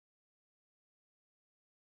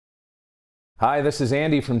Hi, this is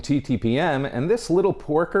Andy from TTPM, and this little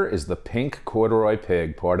porker is the pink Corduroy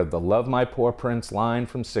Pig, part of the Love My Paw Prints line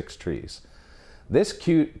from Sixtrees. This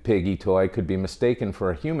cute piggy toy could be mistaken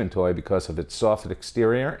for a human toy because of its soft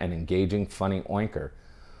exterior and engaging funny oinker.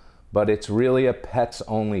 But it's really a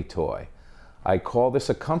pets-only toy. I call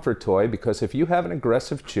this a comfort toy because if you have an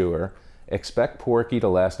aggressive chewer, expect Porky to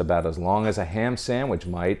last about as long as a ham sandwich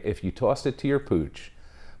might if you tossed it to your pooch.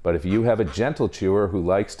 But if you have a gentle chewer who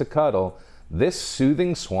likes to cuddle, this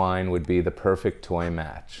soothing swine would be the perfect toy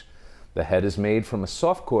match. The head is made from a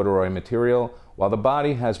soft corduroy material, while the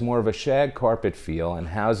body has more of a shag carpet feel and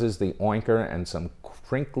houses the oinker and some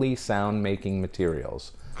crinkly sound-making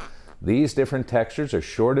materials. These different textures are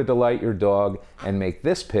sure to delight your dog and make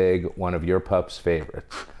this pig one of your pup's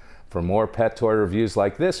favorites. For more pet toy reviews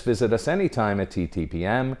like this, visit us anytime at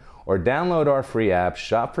TTPM or download our free app,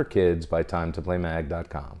 Shop for Kids by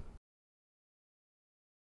TimeToPlayMag.com.